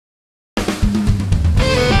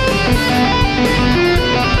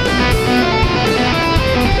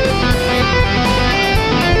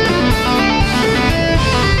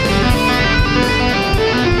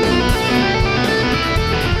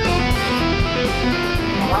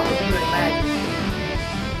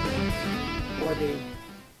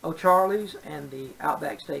O'Charlie's and the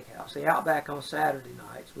Outback Steakhouse. The Outback on Saturday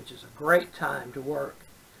nights, which is a great time to work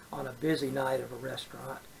on a busy night of a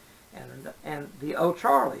restaurant, and the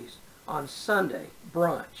O'Charlie's on Sunday,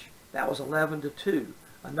 Brunch. That was 11 to 2.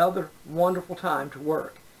 Another wonderful time to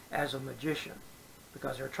work as a magician,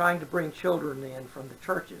 because they're trying to bring children in from the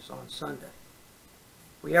churches on Sunday.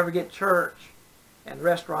 If we ever get church and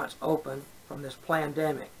restaurants open from this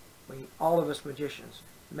pandemic, all of us magicians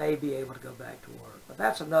may be able to go back to work. But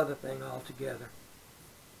that's another thing altogether.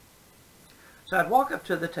 So I'd walk up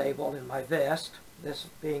to the table in my vest, this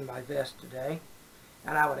being my vest today,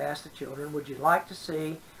 and I would ask the children, would you like to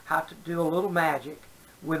see how to do a little magic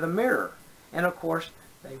with a mirror? And of course,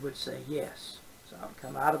 they would say yes. So I would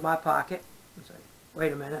come out of my pocket and say,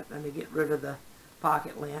 wait a minute, let me get rid of the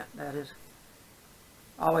pocket lint. That is,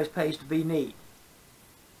 always pays to be neat.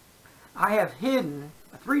 I have hidden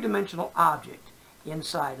a three-dimensional object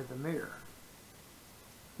inside of the mirror.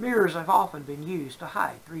 Mirrors have often been used to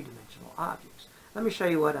hide three-dimensional objects. Let me show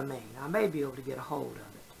you what I mean. I may be able to get a hold of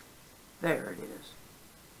it. There it is.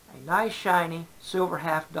 A nice shiny silver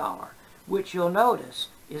 $50, which you'll notice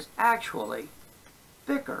is actually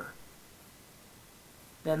thicker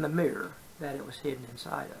than the mirror that it was hidden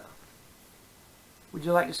inside of. Would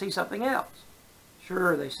you like to see something else?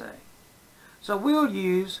 Sure, they say. So we'll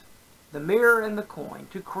use the mirror and the coin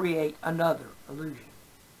to create another illusion.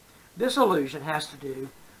 This illusion has to do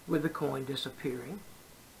with the coin disappearing.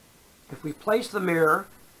 If we place the mirror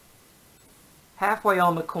halfway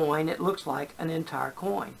on the coin, it looks like an entire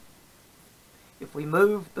coin. If we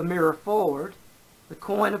move the mirror forward, the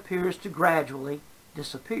coin appears to gradually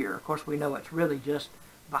disappear. Of course, we know it's really just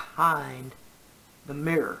behind the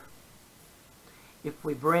mirror. If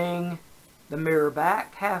we bring the mirror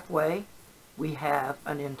back halfway, we have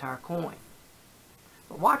an entire coin.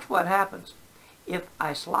 But watch what happens. If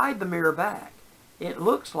I slide the mirror back, it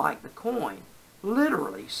looks like the coin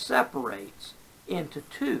literally separates into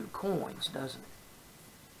two coins, doesn't it?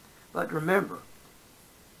 But remember,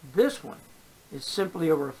 this one is simply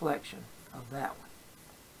a reflection of that one.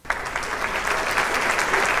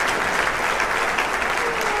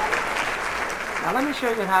 Now let me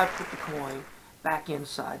show you how to put the coin back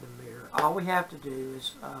inside the mirror. All we have to do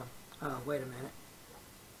is, wait a minute.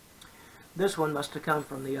 This one must have come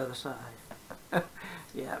from the other side.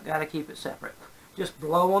 Yeah, I've got to keep it separate. Just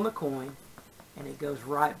blow on the coin and it goes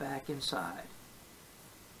right back inside.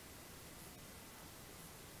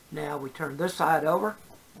 Now we turn this side over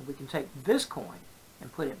and we can take this coin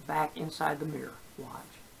and put it back inside the mirror.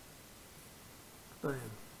 Watch.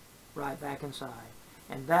 Boom. Right back inside.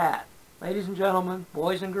 And that, ladies and gentlemen,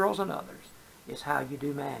 boys and girls and others, is how you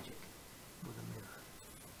do magic with a mirror.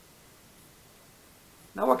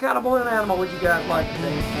 Now what kind of balloon animal would you guys like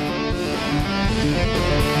today?